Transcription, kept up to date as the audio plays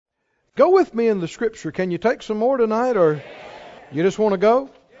Go with me in the Scripture. Can you take some more tonight, or you just want to go?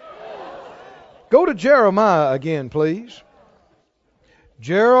 Go to Jeremiah again, please.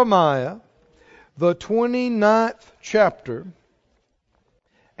 Jeremiah, the 29th chapter,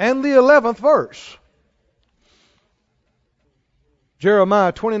 and the 11th verse.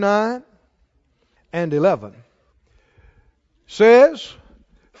 Jeremiah 29 and 11 says,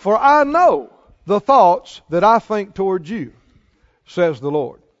 "For I know the thoughts that I think toward you, says the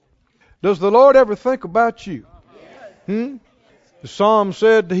Lord." Does the Lord ever think about you? The Psalm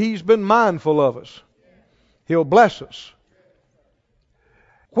said that He's been mindful of us. He'll bless us.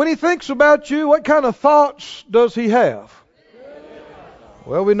 When He thinks about you, what kind of thoughts does He have?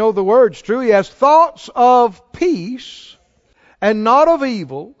 Well, we know the word's true. He has thoughts of peace and not of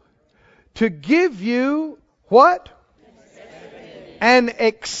evil, to give you what? An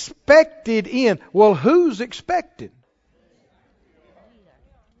expected end. Well, who's expected?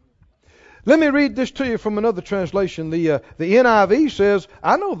 Let me read this to you from another translation. The NIV says,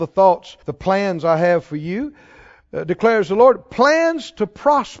 "I know the thoughts, the plans I have for you, declares the Lord. Plans to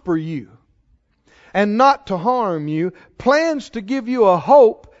prosper you and not to harm you. Plans to give you a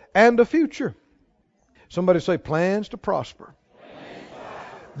hope and a future." Somebody say, plans to prosper.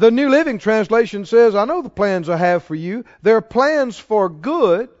 The New Living Translation says, "I know the plans I have for you. They're plans for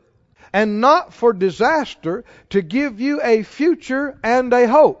good and not for disaster, to give you a future and a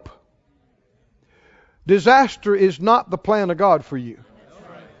hope." Disaster is not the plan of God for you.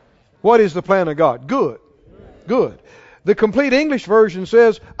 What is the plan of God? Good. Good. The Complete English Version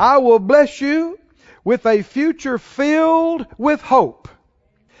says, "I will bless you with a future filled with hope.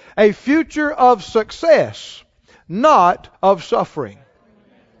 A future of success, not of suffering."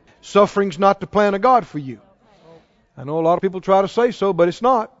 Suffering's not the plan of God for you. I know a lot of people try to say so, but it's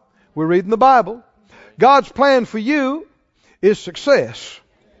not. We're reading the Bible. God's plan for you is success.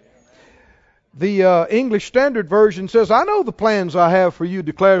 The English Standard Version says, "I know the plans I have for you,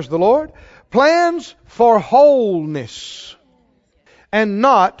 declares the Lord. Plans for wholeness and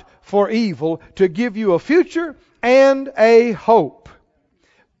not for evil, to give you a future and a hope."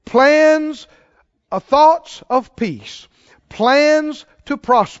 Plans, thoughts of peace. Plans to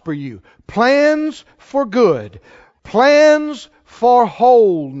prosper you. Plans for good. Plans for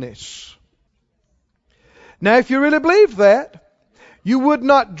wholeness. Now, if you really believe that, you would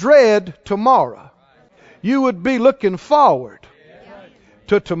not dread tomorrow. You would be looking forward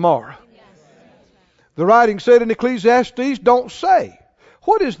to tomorrow. The writing said in Ecclesiastes, "Don't say,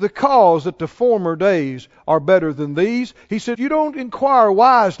 what is the cause that the former days are better than these?" He said, you don't inquire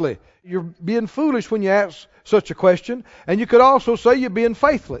wisely. You're being foolish when you ask such a question. And you could also say you're being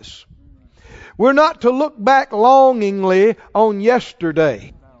faithless. We're not to look back longingly on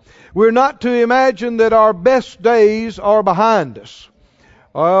yesterday. We're not to imagine that our best days are behind us.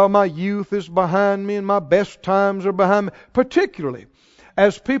 Oh, my youth is behind me and my best times are behind me. Particularly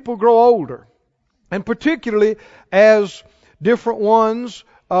as people grow older. And particularly as different ones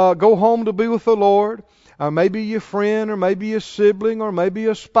go home to be with the Lord. Maybe your friend, or maybe a sibling, or maybe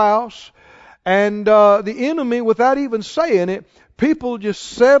a spouse. And the enemy, without even saying it, people just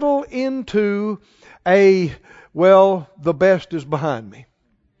settle into the best is behind me.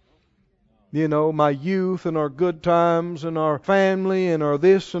 You know, my youth and our good times and our family and our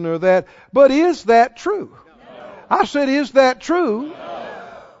this and our that. But is that true? No. I said, is that true? No.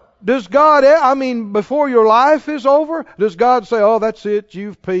 Does God, before your life is over, does God say, "Oh, that's it,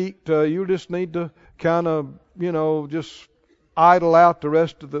 you've peaked, you just need to kind of, just idle out the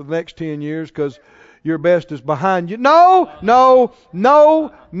rest of the next 10 years because your best is behind you"? No, no,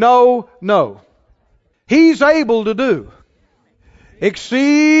 no, no, no. He's able to do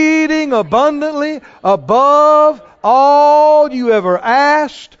exceeding abundantly above all you ever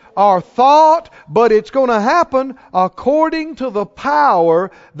asked or thought, but it's going to happen according to the power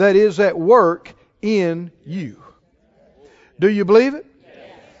that is at work in you. Do you believe it?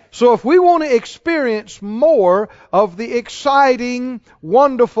 So if we want to experience more of the exciting,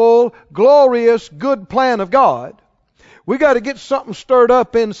 wonderful, glorious, good plan of God, we got to get something stirred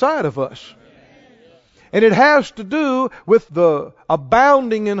up inside of us. And it has to do with the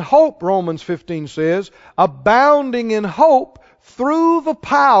abounding in hope, Romans 15 says, abounding in hope through the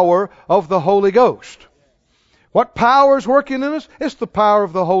power of the Holy Ghost. What power is working in us? It's the power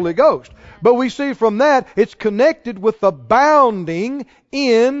of the Holy Ghost. But we see from that, it's connected with abounding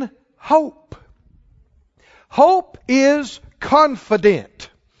in hope. Hope is confident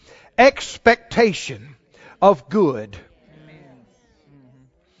expectation of good.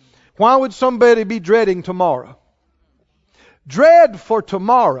 Why would somebody be dreading tomorrow? Dread for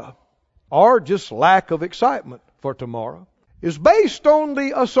tomorrow, or just lack of excitement for tomorrow, is based on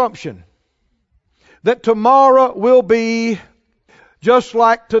the assumption that tomorrow will be just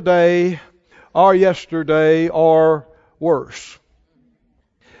like today or yesterday or worse.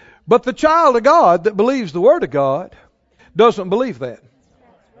 But the child of God that believes the Word of God doesn't believe that.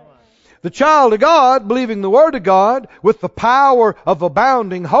 The child of God, believing the Word of God, with the power of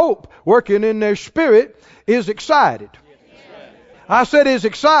abounding hope working in their spirit, is excited. I said is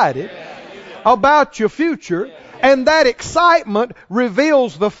excited about your future, and that excitement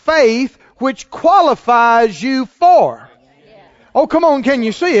reveals the faith which qualifies you for. Oh, come on, can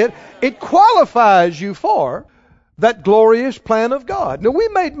you see it? It qualifies you for that glorious plan of God. Now, we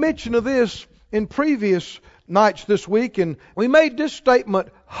made mention of this in previous nights this week, and we made this statement: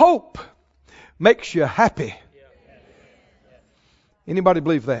 hope makes you happy. Anybody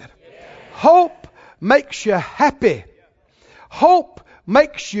believe that? Hope makes you happy. Hope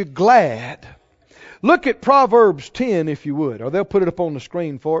makes you glad. Look at Proverbs 10, if you would, or they'll put it up on the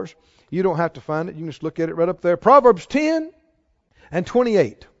screen for us. You don't have to find it. You can just look at it right up there. Proverbs 10 and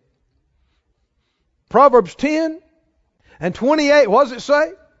 28. Proverbs 10 and 28. What does it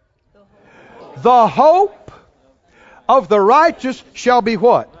say? The hope of the righteous shall be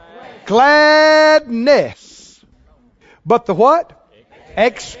what? Gladness. But the what?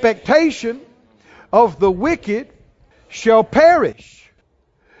 Expectation of the wicked shall perish.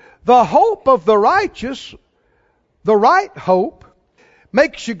 The hope of the righteous, the right hope,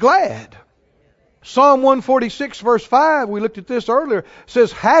 makes you glad. Psalm 146 verse 5, we looked at this earlier,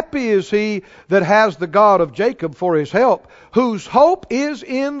 says, happy is he that has the God of Jacob for his help, whose hope is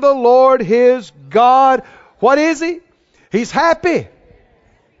in the Lord his God. What is he? He's happy.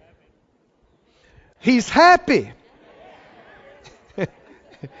 He's happy.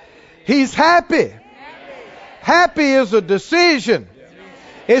 He's happy. Happy is a decision.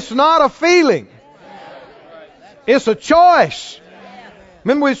 It's not a feeling. It's a choice.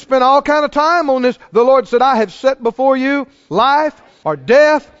 Remember, we spent all kind of time on this. The Lord said, I have set before you life or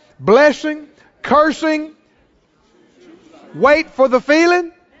death, blessing, cursing. Wait for the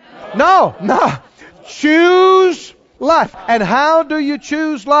feeling? No. Choose life. And how do you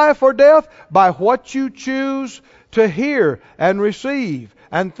choose life or death? By what you choose to hear and receive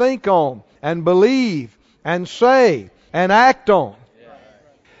and think on and believe and say and act on.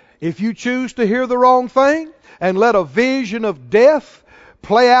 If you choose to hear the wrong thing and let a vision of death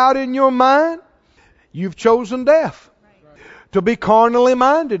play out in your mind, you've chosen death. To be carnally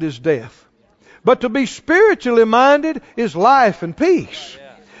minded is death. But to be spiritually minded is life and peace.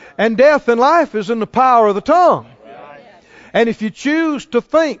 And death and life is in the power of the tongue. And if you choose to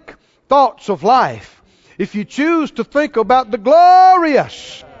think thoughts of life, if you choose to think about the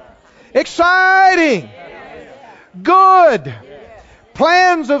glorious, exciting, good,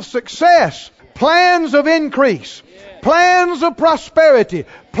 plans of success, plans of increase, plans of prosperity,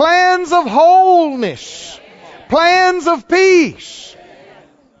 plans of wholeness, plans of peace.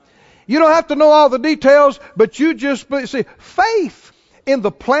 You don't have to know all the details, but you just see, faith in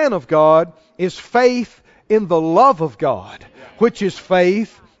the plan of God is faith in the love of God, which is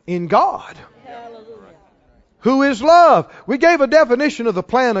faith in God. Who is love? We gave a definition of the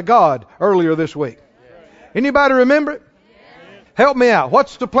plan of God earlier this week. Anybody remember it? Help me out.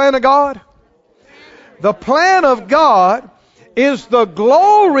 What's the plan of God? The plan of God is the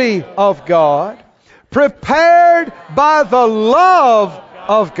glory of God prepared by the love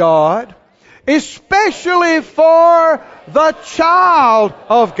of God, especially for the child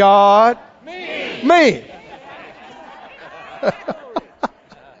of God, me.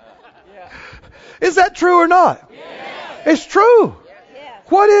 Is that true or not? It's true.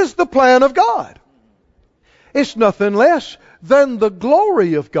 What is the plan of God? It's nothing less than the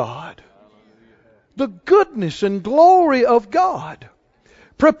glory of God. The goodness and glory of God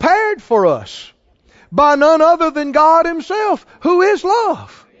prepared for us by none other than God Himself, who is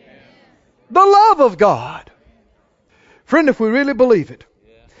love. The love of God. Friend, if we really believe it,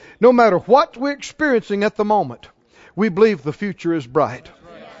 no matter what we're experiencing at the moment, we believe the future is bright.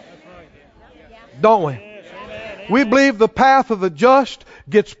 Don't we? We believe the path of the just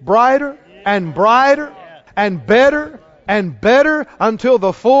gets brighter and brighter and better and better until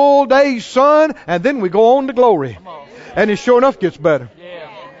the full day's sun, and then we go on to glory. And it sure enough gets better.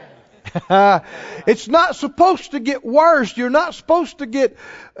 It's not supposed to get worse. You're not supposed to get,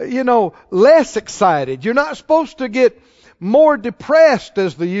 less excited. You're not supposed to get more depressed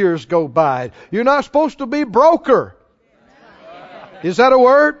as the years go by. You're not supposed to be broker. Is that a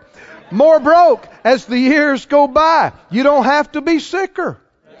word? More broke as the years go by. You don't have to be sicker.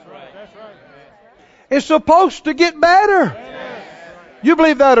 It's supposed to get better. You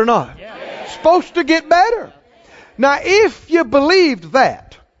believe that or not? It's supposed to get better. Now, if you believed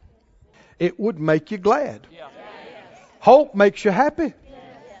that, it would make you glad. Hope makes you happy.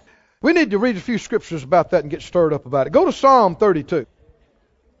 We need to read a few scriptures about that and get stirred up about it. Go to Psalm 32.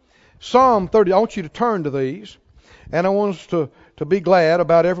 Psalm 30. I want you to turn to these, and I want us to be glad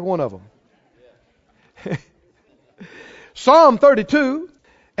about every one of them. Psalm 32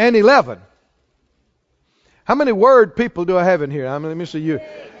 and 11. How many word people do I have in here? Let me see you.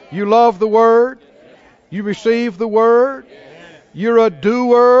 You love the word. You receive the word. You're a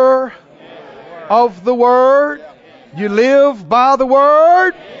doer of the word. You live by the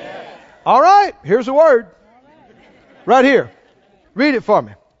word. All right, here's a word. Right here. Read it for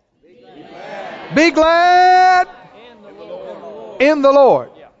me. Be glad in the Lord.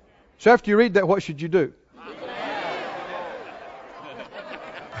 So after you read that, what should you do?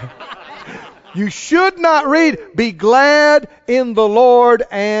 You should not read, be glad in the Lord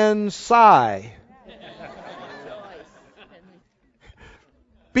and sigh.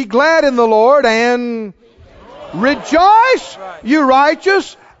 Be glad in the Lord and rejoice, you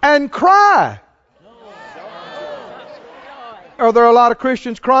righteous, and cry. Are there a lot of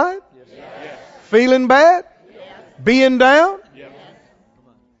Christians crying? Feeling bad? Being down?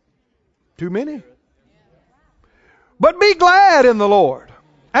 Too many. But be glad in the Lord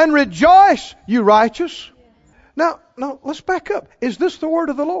and rejoice, you righteous. Now, let's back up. Is this the word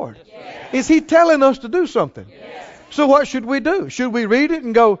of the Lord? Is He telling us to do something? So what should we do? Should we read it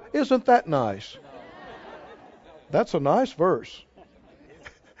and go, isn't that nice? That's a nice verse.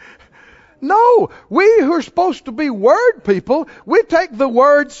 No, we who are supposed to be word people, we take the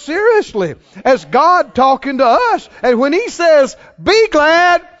word seriously as God talking to us. And when He says, be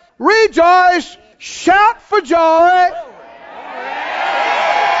glad, rejoice, shout for joy.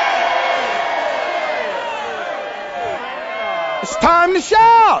 It's time to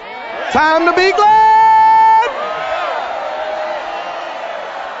shout. Time to be glad.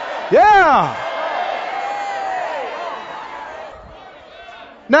 Yeah.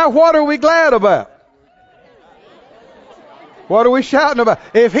 Now, what are we glad about? What are we shouting about?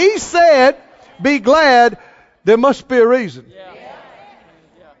 If He said, be glad, there must be a reason.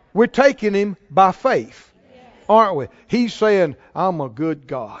 We're taking Him by faith, aren't we? He's saying, I'm a good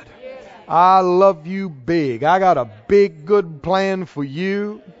God. I love you big. I got a big, good plan for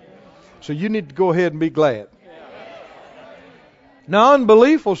you. So you need to go ahead and be glad. Now,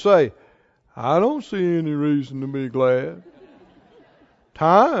 unbelief will say, I don't see any reason to be glad.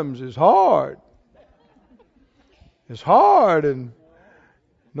 Times is hard. It's hard and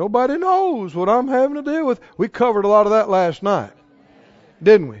nobody knows what I'm having to deal with. We covered a lot of that last night,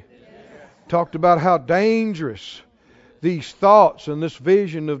 didn't we? Talked about how dangerous these thoughts and this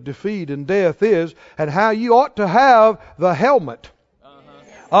vision of defeat and death is, and how you ought to have the helmet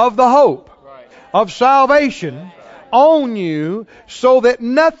of the hope of salvation on you so that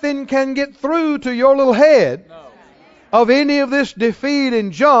nothing can get through to your little head of any of this defeat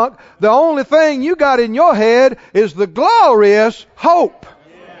and junk. The only thing you got in your head is the glorious hope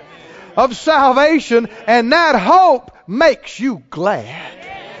of salvation, and that hope makes you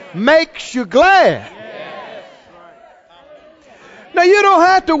glad. Makes you glad. Now, you don't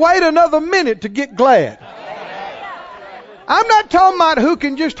have to wait another minute to get glad. I'm not talking about who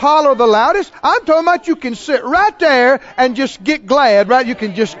can just holler the loudest. I'm talking about you can sit right there and just get glad, right? You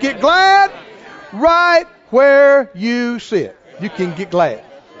can just get glad right where you sit. You can get glad.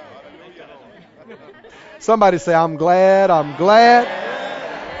 Somebody say, I'm glad, I'm glad,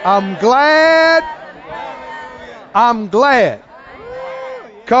 I'm glad, I'm glad.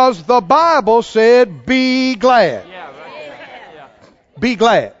 Because the Bible said, be glad. Be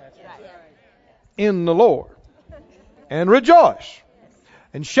glad in the Lord. And rejoice.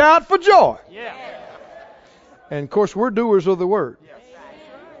 And shout for joy. And of course, we're doers of the word.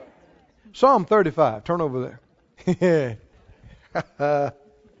 Psalm 35. Turn over there.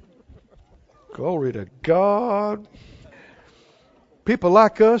 Glory to God. People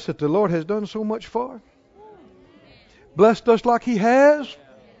like us that the Lord has done so much for. Blessed us like He has.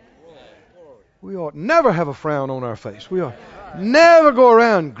 We ought never have a frown on our face. We ought never go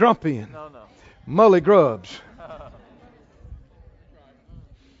around grumpy and mully grubs.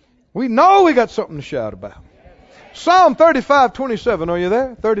 We know we got something to shout about. Psalm 35:27. Are you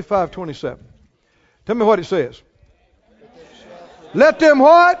there? 35:27. Tell me what it says. Let them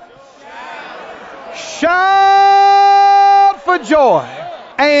what? Shout for joy.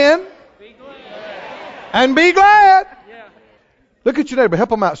 And be glad. Look at your neighbor. Help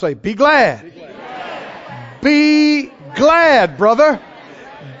them out. Say, be glad. Be glad, brother.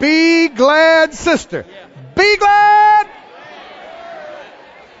 Be glad, sister. Be glad.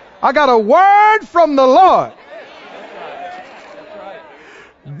 I got a word from the Lord.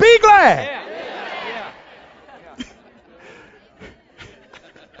 glad.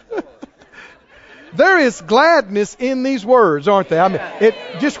 There is gladness in these words, aren't there? I mean, it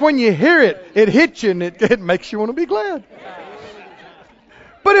just when you hear it, it hits you and it makes you want to be glad.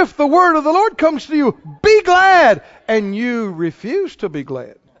 But if the word of the Lord comes to you, be glad, and you refuse to be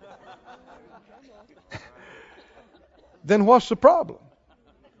glad, then what's the problem?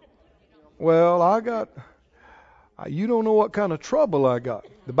 Well, you don't know what kind of trouble I got.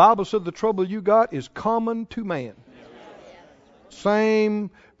 The Bible said the trouble you got is common to man.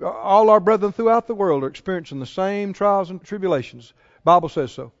 All our brethren throughout the world are experiencing the same trials and tribulations. The Bible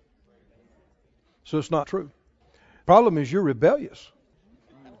says so. So it's not true. Problem is you're rebellious.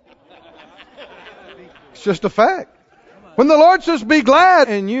 It's just a fact. When the Lord says be glad,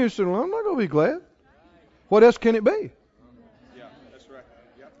 and you say, well, I'm not going to be glad. What else can it be?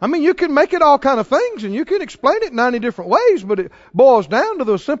 I mean, you can make it all kind of things, and you can explain it 90 different ways, but it boils down to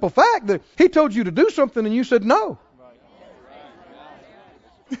the simple fact that He told you to do something and you said no.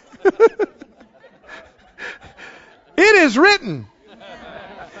 It is written,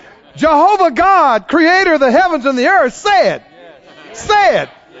 Jehovah God, creator of the heavens and the earth, said,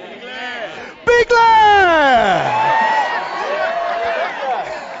 be glad.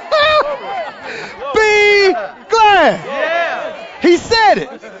 Be glad. He said it.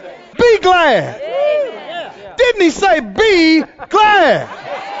 Be glad. Didn't He say be glad?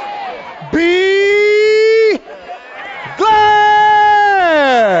 Be glad.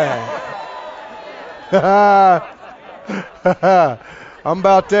 I'm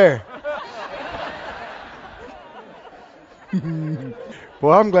about there.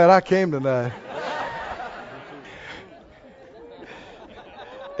 Well, I'm glad I came tonight.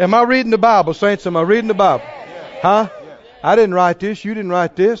 Am I reading the Bible, saints? Am I reading the Bible? Huh? I didn't write this. You didn't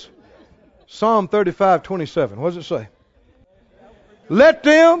write this. Psalm 35:27. What does it say? Let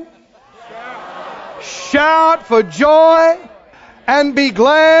them shout for joy and be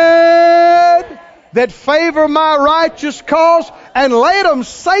glad that favor my righteous cause, and let them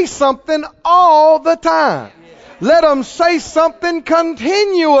say something all the time. Let them say something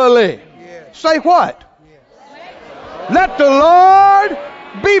continually. Say what? Let the Lord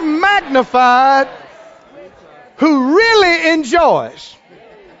be magnified, who really enjoys,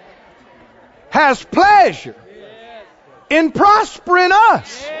 has pleasure in prospering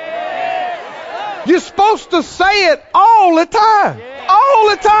us. You're supposed to say it all the time. All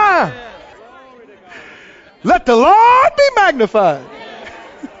the time. Let the Lord be magnified,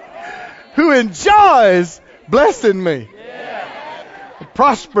 who enjoys blessing me, and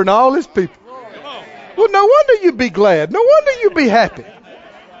prospering all His people. Well, no wonder you'd be glad. No wonder you'd be happy.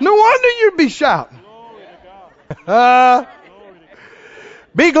 No wonder you'd be shouting.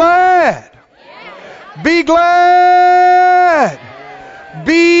 Be glad. Be glad.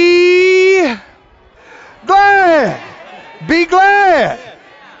 Be glad. Be glad.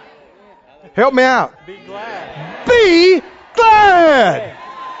 Help me out. Be glad. Be glad.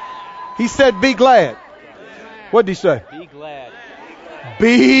 He said be glad. What did He say? Be glad.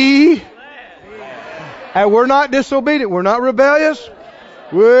 Be. And we're not disobedient. We're not rebellious.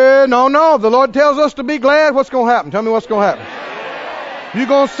 No. The Lord tells us to be glad. What's going to happen? Tell me what's going to happen. You're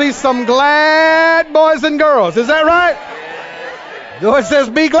going to see some glad boys and girls. Is that right? The Lord says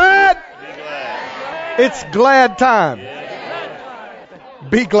be glad. Be glad. It's glad time.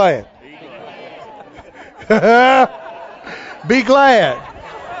 Be glad. Be glad.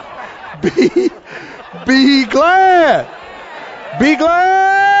 Be glad. Be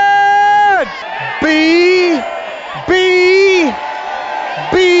glad. Be.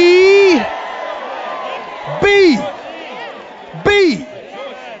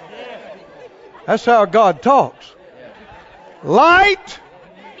 That's how God talks. Light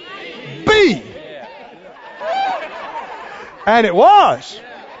be. And it was.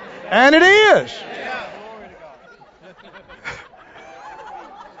 And it is.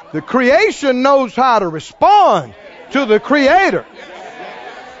 The creation knows how to respond to the Creator.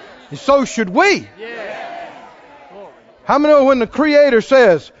 And so should we. How many know when the Creator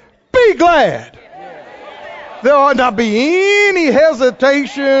says, be glad, there ought not be any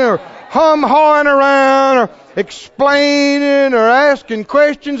hesitation or hum-hawing around or explaining or asking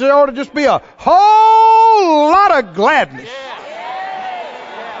questions. There ought to just be a whole lot of gladness.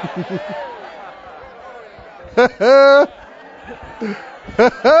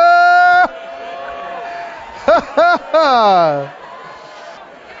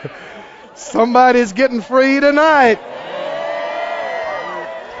 Somebody's getting free tonight.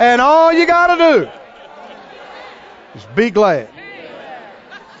 And all you got to do is be glad.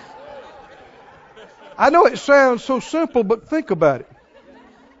 I know it sounds so simple, but think about it.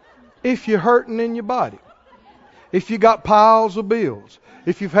 if you're hurting in your body, if you got piles of bills,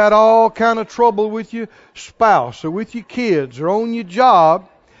 if you've had all kind of trouble with your spouse or with your kids or on your job,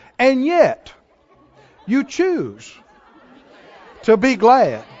 and yet you choose to be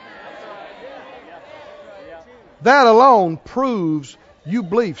glad, that alone proves you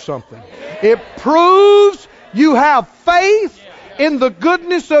believe something. It proves you have faith in the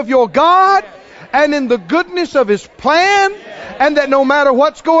goodness of your God and in the goodness of His plan, and that no matter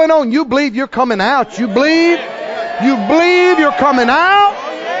what's going on, you believe you're coming out. You believe you're coming out.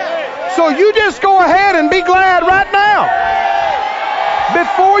 So you just go ahead and be glad right now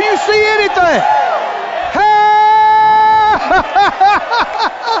before you see anything.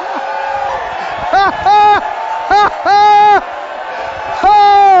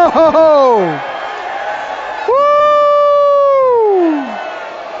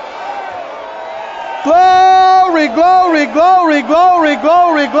 Glory, glory, glory, glory,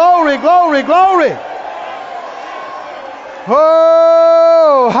 glory, glory, glory, glory.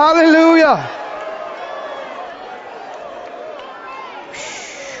 Oh, hallelujah.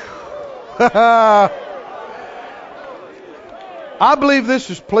 I believe this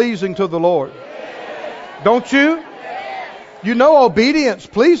is pleasing to the Lord. Don't you? You know obedience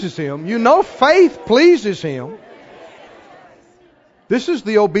pleases Him. You know faith pleases Him. This is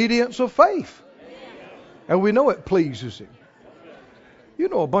the obedience of faith. And we know it pleases Him. You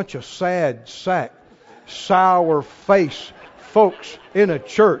know a bunch of sad sack, sour face folks in a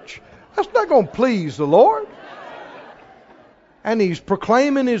church. That's not going to please the Lord. And He's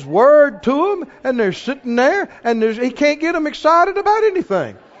proclaiming His word to them, and they're sitting there, and He can't get them excited about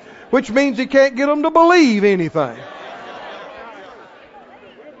anything, which means He can't get them to believe anything.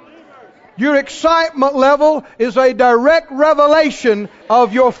 Your excitement level is a direct revelation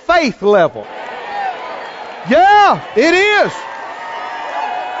of your faith level. Yeah, it is.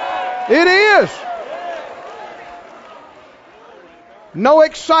 It is. No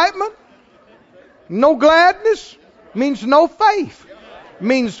excitement, no gladness means no faith.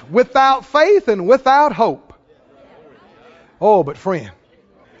 Means without faith and without hope. Oh, but friend,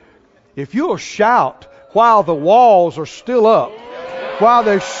 if you'll shout while the walls are still up, while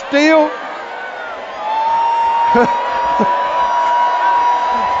they're still...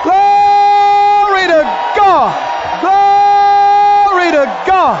 Glory to God! Glory to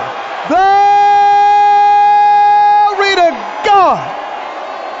God! Glory to God!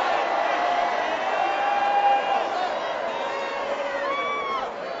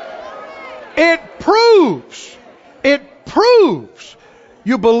 It proves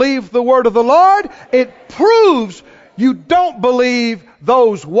you believe the word of the Lord. It proves you don't believe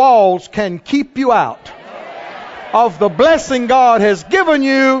those walls can keep you out of the blessing God has given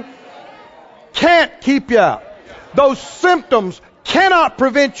you. Can't keep you out. Those symptoms cannot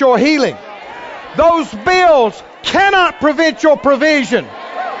prevent your healing. Those bills cannot prevent your provision.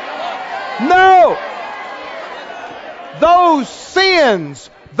 No. Those sins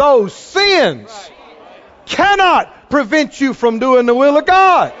cannot prevent you from doing the will of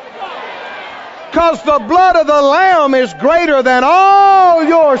God. Because the blood of the Lamb is greater than all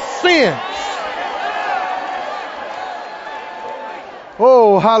your sins.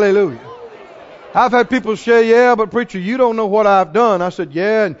 Oh, hallelujah. I've had people say, yeah, but preacher, you don't know what I've done. I said,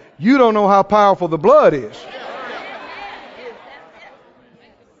 yeah, and you don't know how powerful the blood is.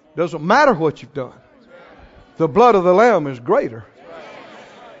 Doesn't matter what you've done. The blood of the Lamb is greater.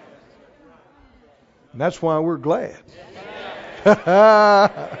 And that's why we're glad.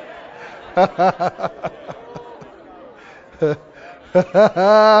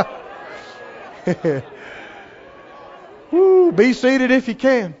 Woo, be seated if you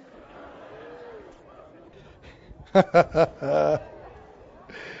can.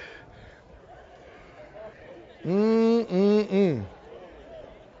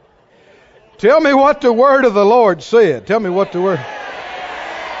 Tell me what the word of the Lord said. Tell me what the word.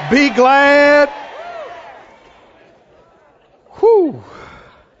 Be glad. Whew.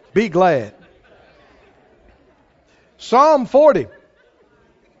 Be glad. Psalm 40.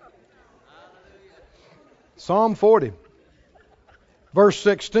 Psalm 40. Verse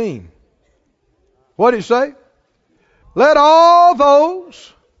 16. What did it say? Let all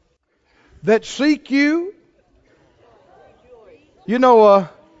those that seek you. You know,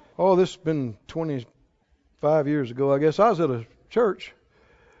 this has been 25 years ago, I guess. I was at a church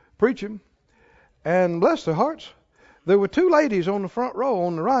preaching, and bless their hearts, there were two ladies on the front row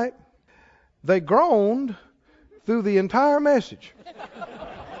on the right. They groaned through the entire message.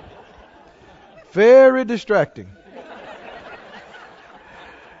 Very distracting.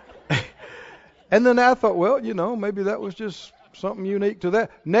 And then I thought, well, maybe that was just Something unique to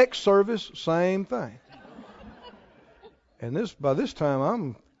that. Next service, same thing. And by this time,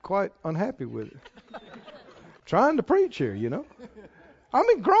 I'm quite unhappy with it. Trying to preach here, you know. I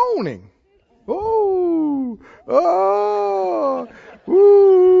mean, groaning. Oh,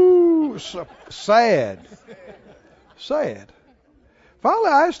 ooh, sad. Sad. Finally,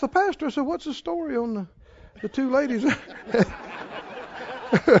 I asked the pastor, I said, what's the story on the two ladies?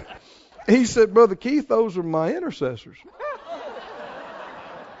 He said, Brother Keith, those are my intercessors.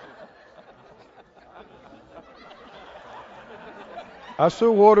 I said,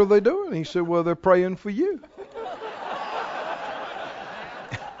 what are they doing? He said, well, they're praying for you.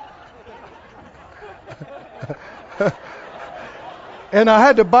 And I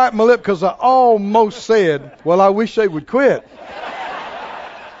had to bite my lip because I almost said, well, I wish they would quit.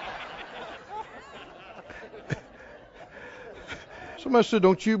 Somebody said,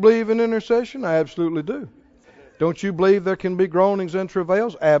 don't you believe in intercession? I absolutely do. Don't you believe there can be groanings and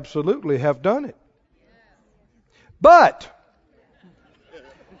travails? Absolutely, have done it. But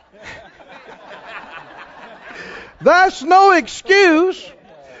that's no excuse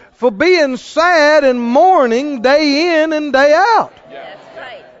for being sad and mourning day in and day out. That's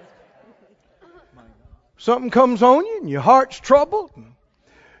right. Something comes on you and your heart's troubled. And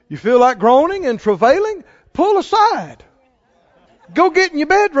you feel like groaning and travailing. Pull aside. Go get in your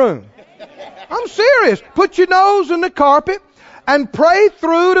bedroom. I'm serious. Put your nose in the carpet and pray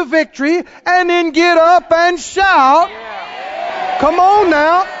through to victory and then get up and shout. Come on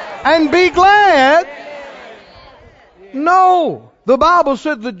now and be glad. No. The Bible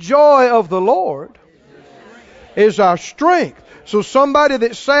said the joy of the Lord is our strength. So somebody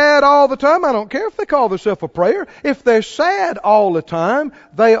that's sad all the time, I don't care if they call themselves a prayer, if they're sad all the time,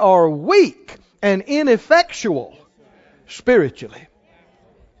 they are weak and ineffectual spiritually.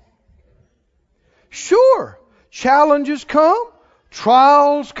 Sure, challenges come,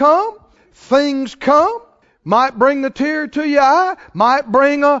 trials come, things come, might bring a tear to your eye, might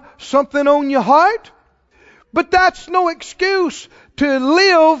bring something on your heart. But that's no excuse to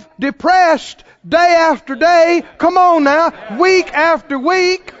live depressed day after day. Come on now, week after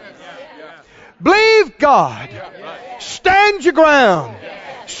week. Believe God. Stand your ground.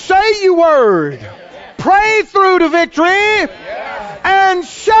 Say your word. Pray through to victory. And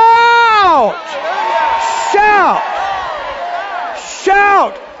shout. Shout.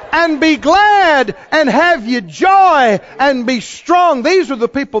 Shout. And be glad and have your joy and be strong. These are the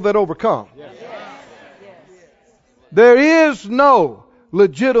people that overcome. There is no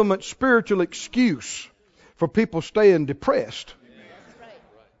legitimate spiritual excuse for people staying depressed.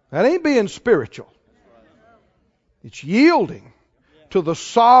 That ain't being spiritual. It's yielding to the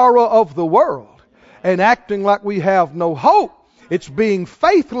sorrow of the world and acting like we have no hope. It's being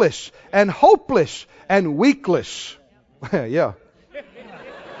faithless and hopeless and weakless. Yeah.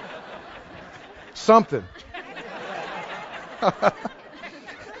 Something.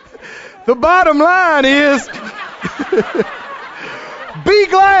 The bottom line is be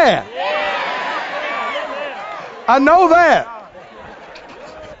glad. I know that.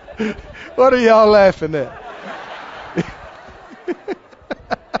 What are y'all laughing at?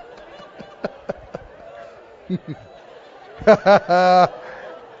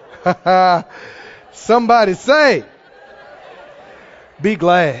 Somebody say, be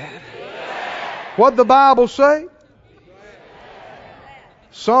glad. What'd the Bible say?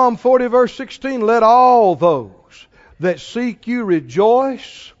 Psalm 40 verse 16, let all those that seek you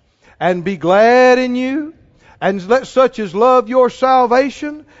rejoice and be glad in you, and let such as love your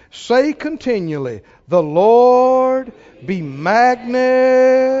salvation say continually, the Lord be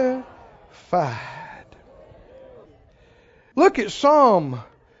magnified. Look at Psalm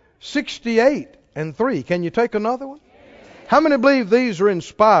 68 and 3. Can you take another one? How many believe these are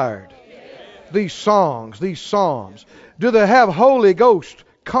inspired? These songs, these psalms. Do they have Holy Ghost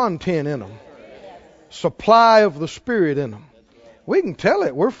content in them? Supply of the Spirit in them? We can tell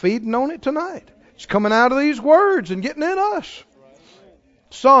it. We're feeding on it tonight. It's coming out of these words and getting in us.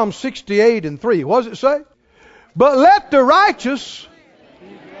 Psalm 68 and 3. What does it say? But let the righteous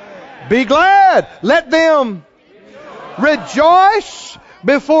be glad. Let them rejoice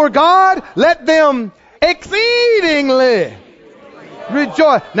before God. Let them exceedingly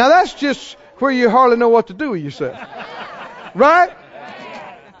rejoice. Now that's just where you hardly know what to do with yourself. Right?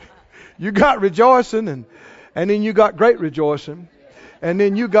 You got rejoicing and then you got great rejoicing. And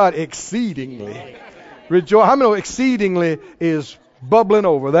then you got exceedingly rejoice. How many know exceedingly is bubbling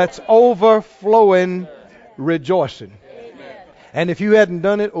over? That's overflowing rejoicing. And if you hadn't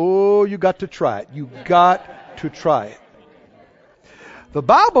done it, you got to try it. You got to try it. The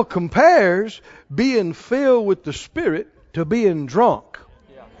Bible compares being filled with the Spirit to being drunk.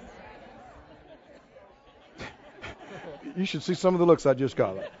 You should see some of the looks I just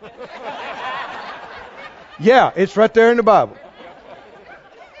got. Yeah, it's right there in the Bible.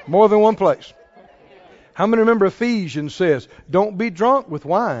 More than one place. How many remember Ephesians says, don't be drunk with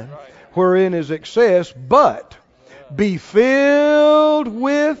wine, wherein is excess, but be filled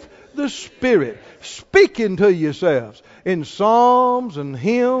with the Spirit, speaking to yourselves in psalms and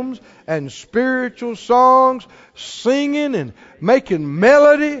hymns and spiritual songs, singing and making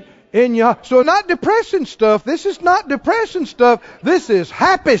melody in your... So not depressing stuff. This is not depressing stuff. This is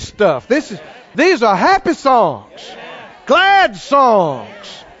happy stuff. These are happy songs, glad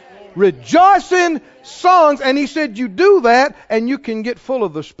songs, rejoicing songs. And he said you do that and you can get full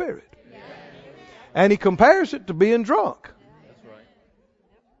of the Spirit. And he compares it to being drunk.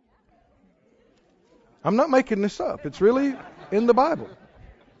 I'm not making this up. It's really in the Bible.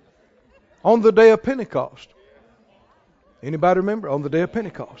 On the day of Pentecost. Anybody remember? On the day of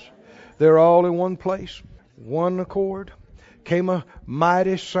Pentecost. They're all in one place, one accord. Came a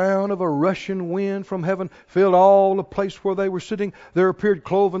mighty sound of a rushing wind from heaven, filled all the place where they were sitting. There appeared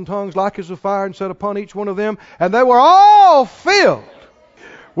cloven tongues like as of fire and set upon each one of them. And they were all filled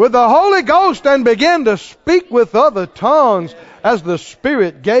with the Holy Ghost and began to speak with other tongues as the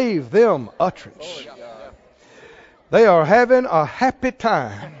Spirit gave them utterance. They are having a happy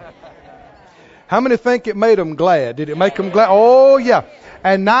time. How many think it made them glad? Did it make them glad? Oh, yeah.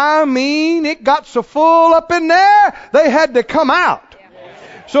 And I mean, it got so full up in there, they had to come out.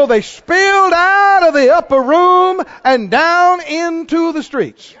 So they spilled out of the upper room and down into the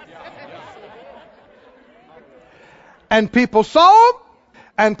streets. And people saw them,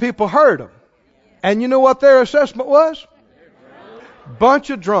 and people heard them. And you know what their assessment was? Bunch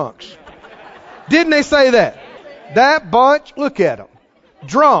of drunks. Didn't they say that? That bunch, look at them.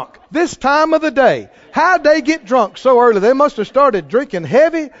 Drunk. This time of the day. How'd they get drunk so early? They must have started drinking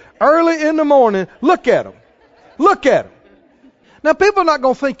heavy early in the morning. Look at them. Look at them. Now, people are not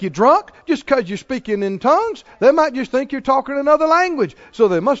going to think you're drunk just because you're speaking in tongues. They might just think you're talking another language. So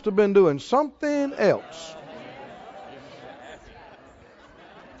they must have been doing something else.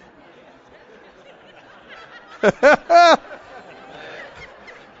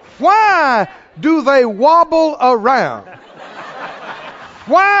 Why do they wobble around?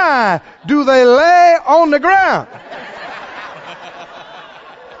 Why do they lay on the ground?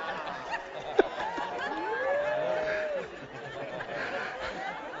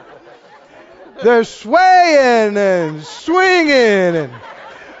 They're swaying and swinging and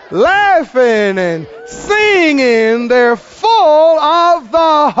laughing and singing. They're full of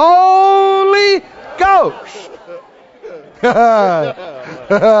the Holy Ghost.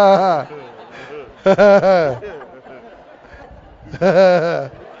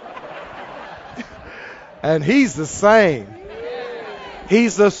 And He's the same.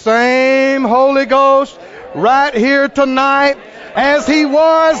 He's the same Holy Ghost right here tonight as He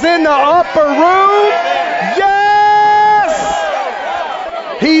was in the upper room. Yes!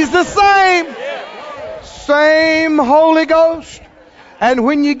 He's the same. Same Holy Ghost. And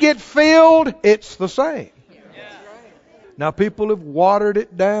when you get filled, it's the same. Now, people have watered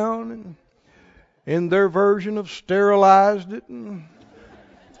it down and in their version of sterilized it and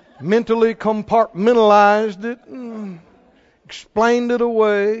mentally compartmentalized it and explained it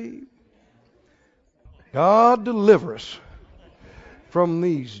away. God deliver us from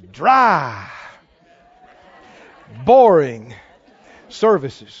these dry, boring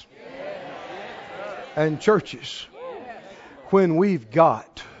services and churches when we've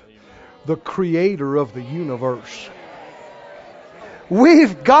got the Creator of the universe.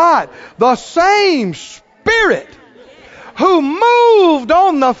 We've got the same Spirit who moved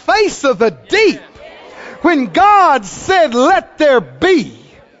on the face of the deep when God said, "Let there be."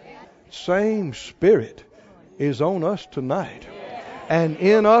 Same Spirit is on us tonight and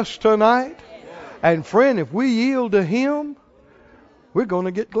in us tonight. And friend, if we yield to Him, we're going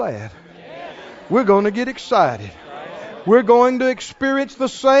to get glad. We're going to get excited. We're going to experience the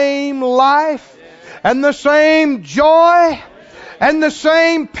same life and the same joy and the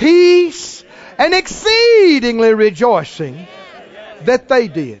same peace and exceedingly rejoicing that they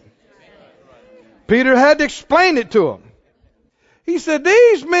did. Peter had to explain it to them. He said,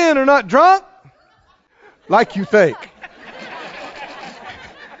 these men are not drunk like you think.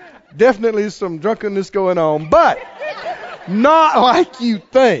 Definitely some drunkenness going on, but not like you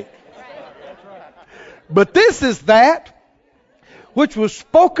think. But this is that which was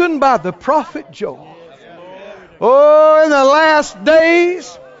spoken by the prophet Joel. Oh, in the last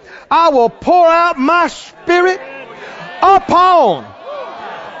days, I will pour out my Spirit upon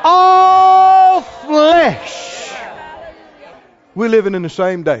all flesh. We're living in the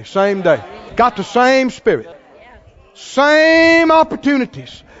same day. Same day. Got the same spirit. Same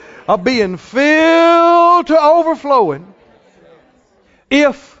opportunities of being filled to overflowing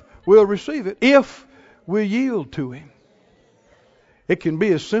if we'll receive it, if we yield to Him. It can be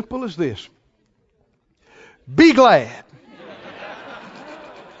as simple as this. Be glad.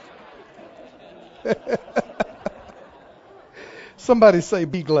 Somebody say,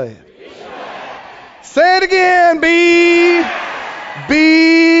 be glad. Say it again.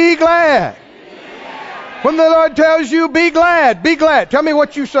 Be glad. When the Lord tells you, be glad, be glad. Tell me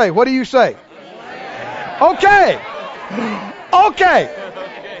what you say. What do you say? Okay. Okay.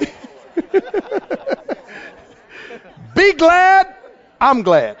 Be glad. I'm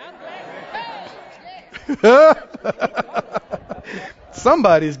glad.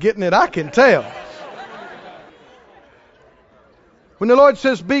 Somebody's getting it. I can tell. When the Lord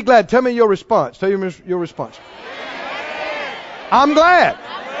says, be glad, tell me your response. Tell me your response. I'm glad.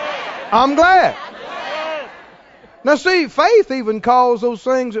 I'm glad. Now see, faith even calls those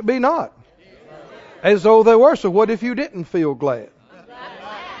things that be not as though they were. So what if you didn't feel glad?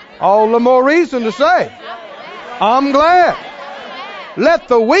 All the more reason to say, I'm glad. Let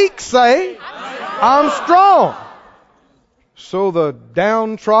the weak say, I'm strong. So the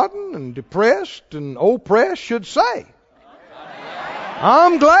downtrodden and depressed and oppressed should say,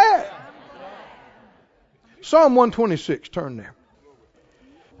 I'm glad. Psalm 126, turn there.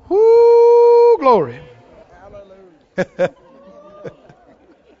 Whoo, glory.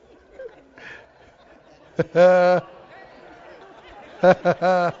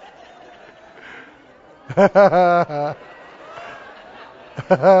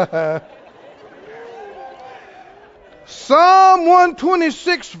 Psalm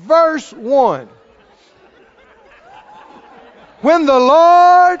 126 verse 1. When the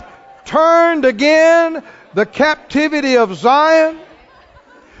Lord turned again the captivity of Zion,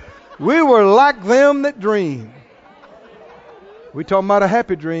 we were like them that dream. We talking about a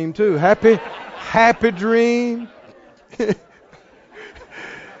happy dream too. Happy dream.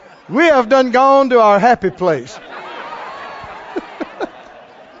 We have done gone to our happy place.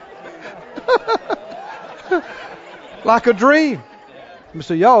 Like a dream. You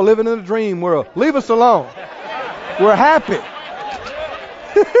say, y'all living in a dream world. Leave us alone. We're happy.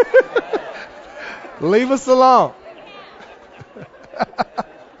 Leave us alone.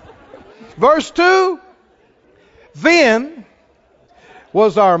 Verse 2. Then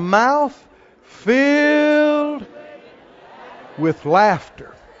was our mouth filled with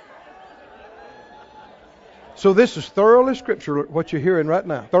laughter. So this is thoroughly scriptural, what you're hearing right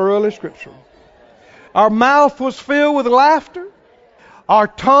now. Thoroughly scriptural. Our mouth was filled with laughter. Our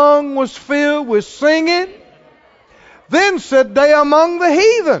tongue was filled with singing. Then said they among the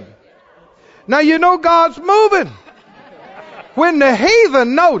heathen. Now you know God's moving. When the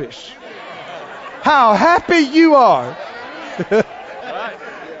heathen notice how happy you are.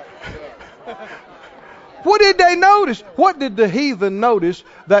 What did they notice? What did the heathen notice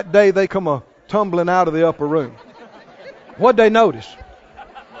that day they come tumbling out of the upper room? What did they notice?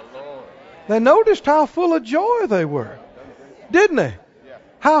 They noticed how full of joy they were. Didn't they?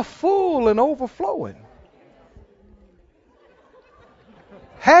 How full and overflowing.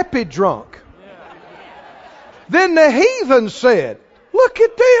 Happy drunk. Then the heathen said, look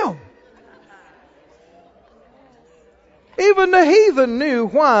at them. Even the heathen knew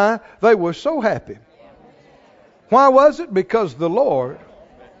why they were so happy. Why was it? Because the Lord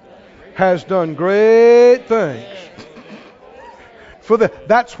has done great things.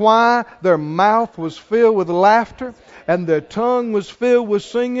 That's why their mouth was filled with laughter and their tongue was filled with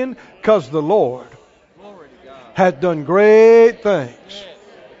singing, because the Lord had done great things.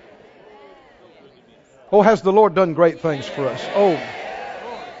 Oh, has the Lord done great things for us? Oh,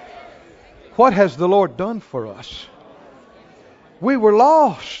 what has the Lord done for us? We were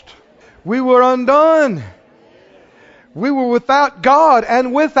lost. We were undone. We were without God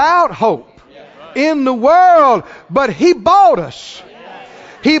and without hope in the world. But He bought us.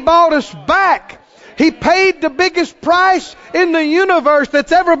 He bought us back. He paid the biggest price in the universe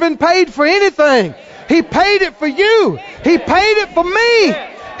that's ever been paid for anything. He paid it for you. He paid it for me.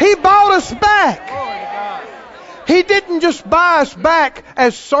 He bought us back. He didn't just buy us back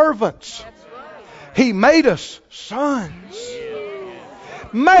as servants. He made us sons.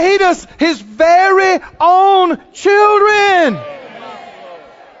 Made us His very own children.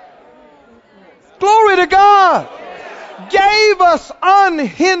 Glory to God. Gave us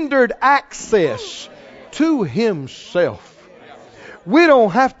unhindered access to Himself. We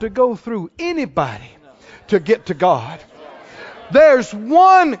don't have to go through anybody to get to God. There's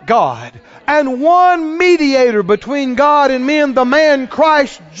one God and one mediator between God and men, the man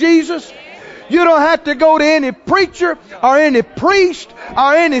Christ Jesus. You don't have to go to any preacher or any priest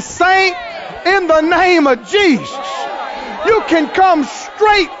or any saint. In the name of Jesus, you can come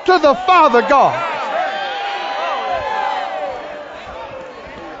straight to the Father God.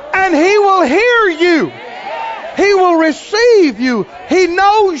 And He will hear you. He will receive you. He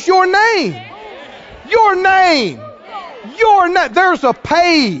knows your name. Your name. Your name. There's a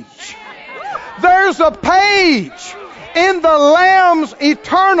page. There's a page in the Lamb's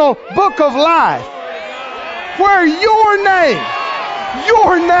eternal book of life where your name,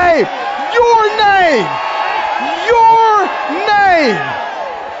 your name, your name, your name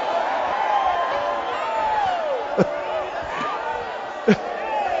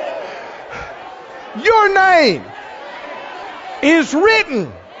your name is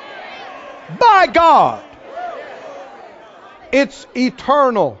written by God. It's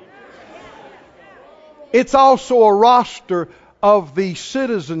eternal. It's also a roster of the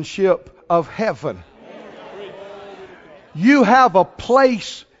citizenship of heaven. You have a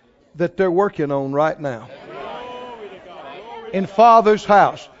place that they're working on right now. In Father's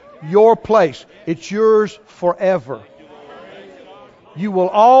house, your place. It's yours forever. You will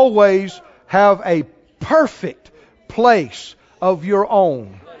always have a perfect place of your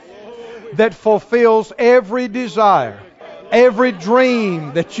own that fulfills every desire, every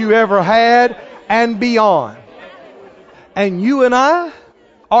dream that you ever had and beyond. And you and I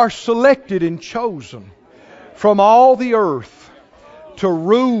are selected and chosen from all the earth to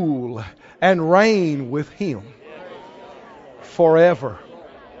rule and reign with Him forever.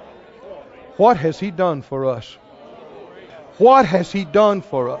 What has He done for us? What has He done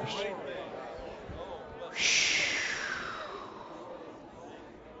for us?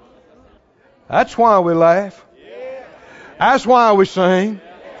 That's why we laugh. That's why we sing.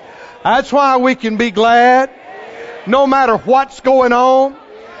 That's why we can be glad no matter what's going on.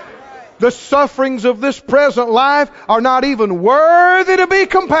 The sufferings of this present life are not even worthy to be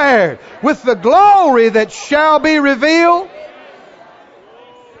compared with the glory that shall be revealed.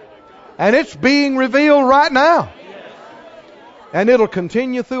 And it's being revealed right now. And it'll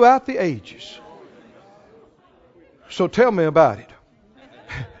continue throughout the ages. So tell me about it.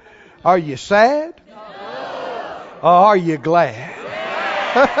 Are you sad? Or are you glad?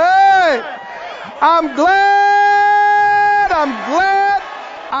 Hey, I'm glad. I'm glad.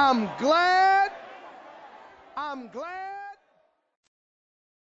 I'm glad. I'm glad.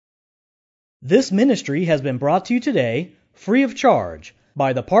 This ministry has been brought to you today free of charge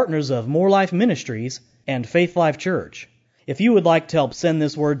by the partners of More Life Ministries and Faith Life Church. If you would like to help send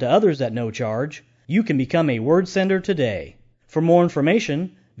this word to others at no charge, you can become a word sender today. For more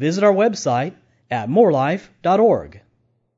information, visit our website at morelife.org.